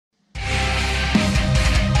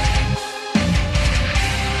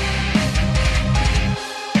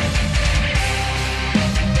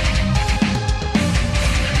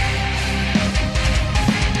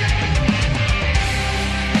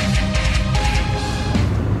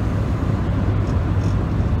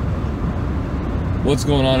What's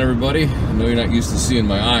going on, everybody? I know you're not used to seeing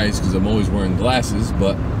my eyes because I'm always wearing glasses,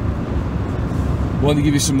 but wanted to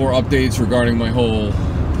give you some more updates regarding my whole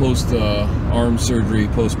post arm surgery,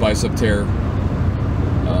 post bicep tear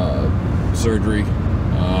surgery.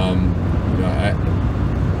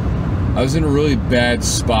 I was in a really bad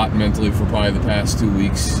spot mentally for probably the past 2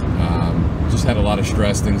 weeks. Just had a lot of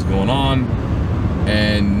stress, things going on,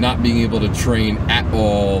 and not being able to train at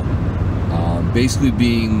all. Basically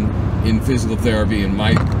being in physical therapy, in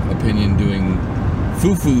my opinion, doing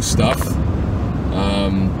foo-foo stuff.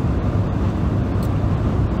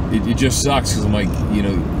 It just sucks because I'm like, you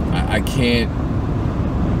know, I can't.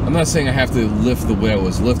 I'm not saying I have to lift the way I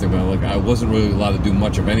was lifting, but I wasn't really allowed to do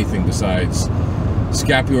much of anything besides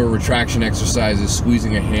scapular retraction exercises,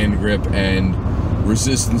 squeezing a hand grip, and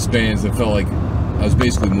resistance bands that felt like I was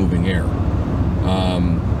basically moving air.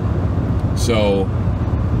 So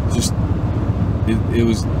just it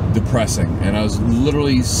was depressing, and I was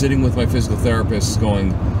literally sitting with my physical therapist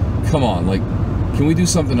going, come on, like, can we do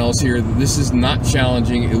something else here? This is not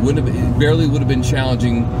challenging. It barely would have been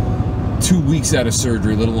challenging 2 weeks out of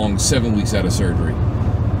surgery, let alone 7 weeks out of surgery.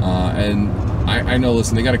 And I know,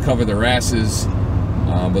 listen, they got to cover their asses,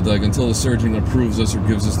 but like until the surgeon approves us or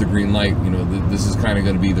gives us the green light, you know, this is kind of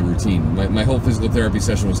going to be the routine. My whole physical therapy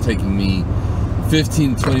session was taking me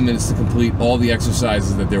 15 to 20 minutes to complete all the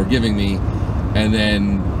exercises that they were giving me, and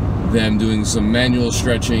then them doing some manual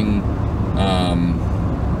stretching,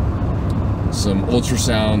 some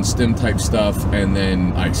ultrasound, stim type stuff, and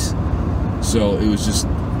then ice. So it was just,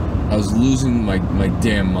 I was losing my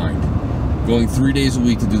damn mind. Going 3 days a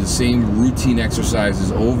week to do the same routine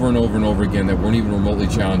exercises over and over and over again that weren't even remotely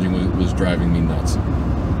challenging was driving me nuts.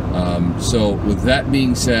 So with that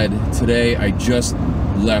being said, today I just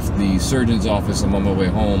left the surgeon's office. I'm on my way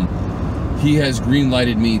home. He has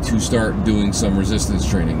green-lighted me to start doing some resistance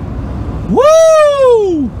training.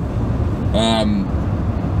 Woo! I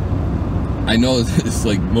know it's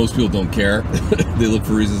like most people don't care. They look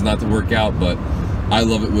for reasons not to work out, but I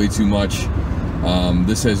love it way too much.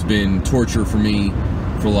 This has been torture for me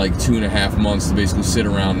for like 2.5 months to basically sit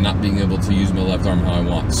around not being able to use my left arm how I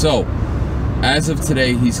want. So, as of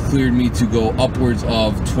today, he's cleared me to go upwards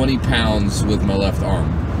of 20 pounds with my left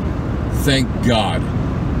arm. Thank God.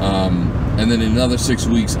 And then in another 6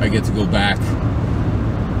 weeks, I get to go back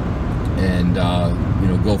and you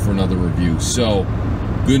know, go for another review. So,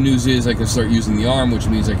 good news is I can start using the arm, which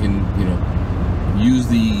means I can, you know, use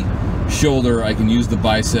the shoulder, I can use the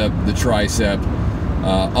bicep, the tricep,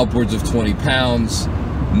 upwards of 20 pounds.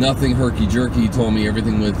 Nothing herky-jerky. He told me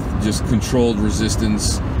everything with just controlled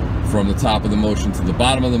resistance from the top of the motion to the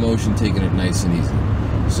bottom of the motion, taking it nice and easy.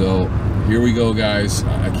 So here we go, guys.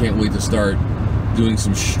 I can't wait to start doing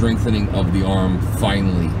some strengthening of the arm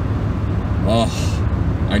finally.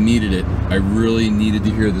 I needed it. I really needed to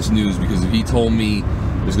hear this news, because if he told me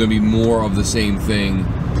there's going to be more of the same thing,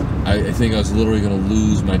 I think I was literally going to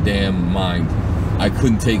lose my damn mind. I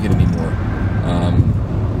couldn't take it anymore.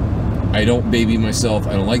 I don't baby myself.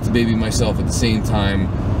 I don't like to baby myself. At the same time,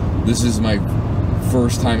 this is my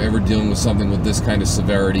first time ever dealing with something with this kind of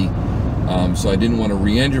severity. So I didn't want to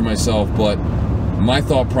re-injure myself, but my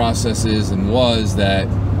thought process is and was that,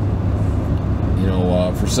 you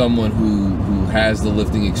know, for someone who has the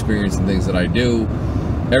lifting experience and things that I do,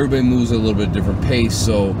 everybody moves at a little bit different pace.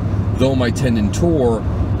 So though my tendon tore,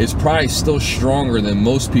 it's probably still stronger than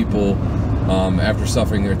most people after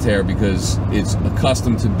suffering their tear, because it's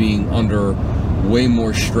accustomed to being under way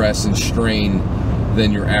more stress and strain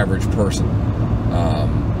than your average person.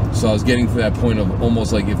 So I was getting to that point of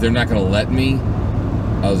almost like, if they're not going to let me,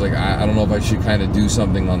 I was like, I don't know if I should kind of do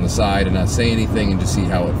something on the side and not say anything and just see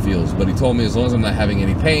how it feels. But he told me as long as I'm not having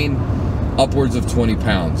any pain, upwards of 20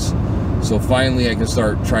 pounds. So finally I can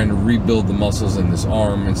start trying to rebuild the muscles in this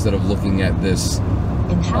arm instead of looking at this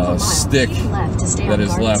stick that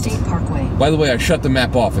is left. By the way, I shut the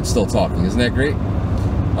map off. It's still talking. Isn't that great?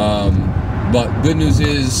 But good news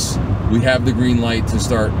is we have the green light to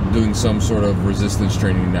start doing some sort of resistance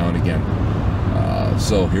training now and again.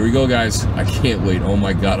 So here we go, guys. I can't wait. Oh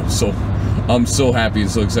my God, I'm so happy and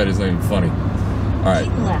so excited. It's not even funny. All right,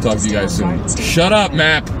 talk to you guys soon. Shut up,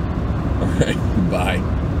 map. All right, bye.